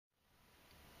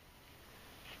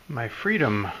My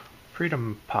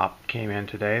FreedomPop came in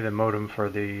today, the modem for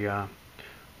the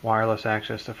wireless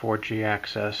access to 4G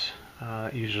access.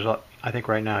 I think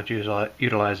right now it's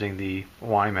utilizing the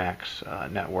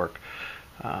WiMAX network.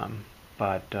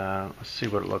 But let's see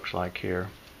what it looks like here.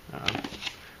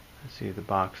 Let's see the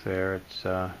box there. It's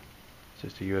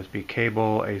just a USB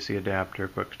cable, AC adapter,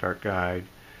 quick start guide,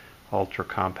 ultra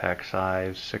compact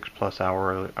size, 6+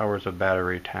 hours of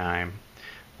battery time.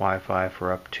 Wi-Fi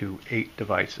for up to 8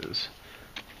 devices.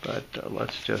 But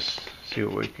let's just see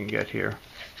what we can get here.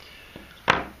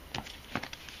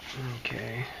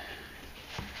 Okay.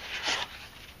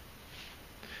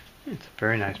 It's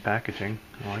very nice packaging.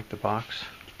 I like the box.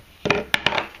 And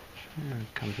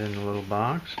it comes in a little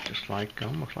box, just like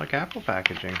almost like Apple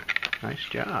packaging. Nice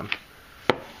job.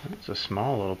 It's a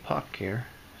small little puck here.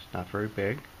 It's not very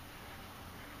big.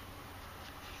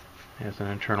 It has an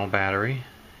internal battery.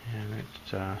 And it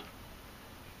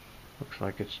looks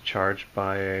like it's charged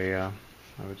by a, I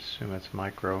would assume it's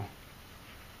micro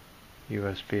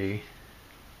USB.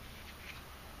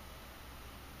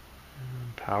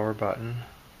 Power button,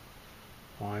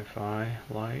 Wi-Fi,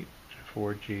 light,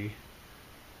 4G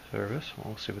service.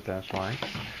 We'll see what that's like.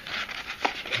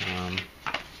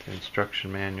 The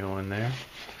instruction manual in there.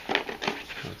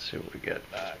 Let's see what we get.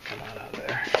 Come on out of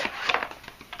there.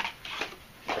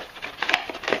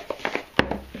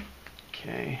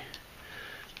 Okay.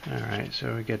 Alright,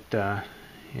 so we get a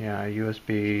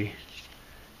USB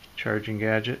charging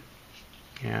gadget,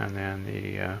 and then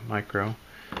the micro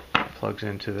plugs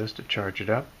into this to charge it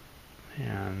up,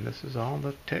 and this is all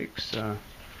that takes.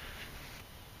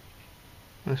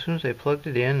 As soon as I plugged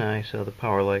it in, I saw the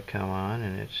power light come on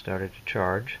and it started to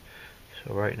charge.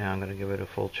 So right now I'm going to give it a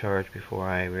full charge before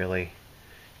I really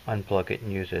unplug it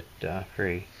and use it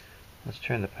free. Let's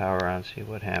turn the power on, see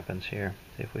what happens here.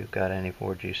 See if we've got any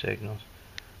 4G signals.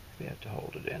 We have to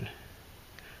hold it in.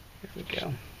 Here we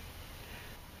go.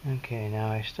 Okay, now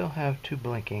I still have two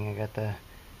blinking. I got the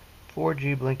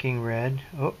 4G blinking red.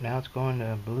 Oh, now it's going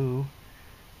to blue.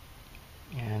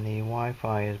 And the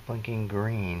Wi-Fi is blinking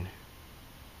green.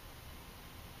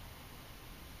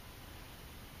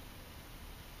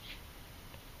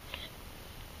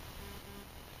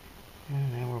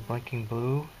 And now we're blinking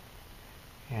blue.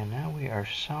 And now we are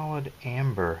solid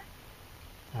amber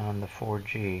on the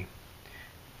 4G.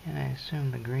 And I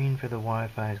assume the green for the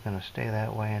Wi-Fi is going to stay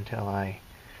that way until I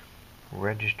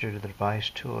register the device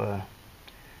to a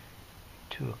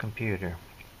computer.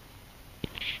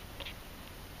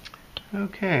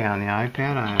 Okay, on the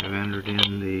iPad I have entered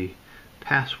in the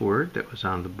password that was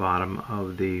on the bottom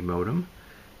of the modem,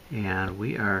 and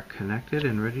we are connected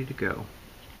and ready to go.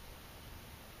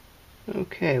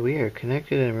 Okay, we are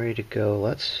connected and ready to go.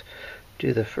 Let's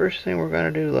do the first thing we're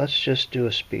going to do. Let's just do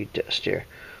a speed test here.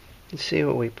 Let's see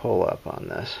what we pull up on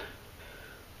this.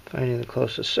 Finding the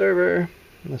closest server.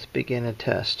 Let's begin a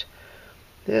test.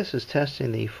 This is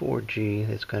testing the 4G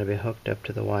that's going to be hooked up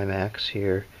to the WiMAX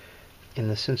here in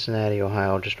the Cincinnati,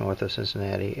 Ohio, just north of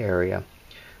Cincinnati area.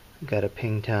 We've got a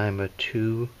ping time of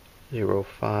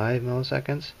 205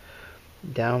 milliseconds.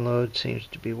 Download seems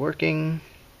to be working.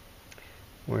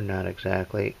 We're not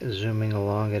exactly zooming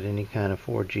along at any kind of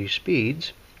 4G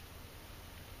speeds.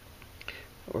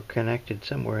 We're connected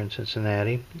somewhere in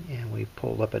Cincinnati, and we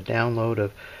pulled up a download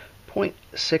of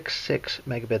 0.66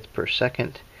 megabits per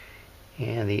second,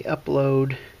 and the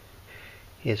upload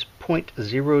is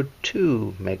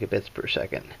 0.02 megabits per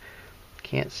second.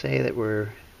 Can't say that we're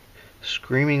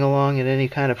screaming along at any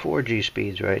kind of 4G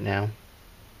speeds right now.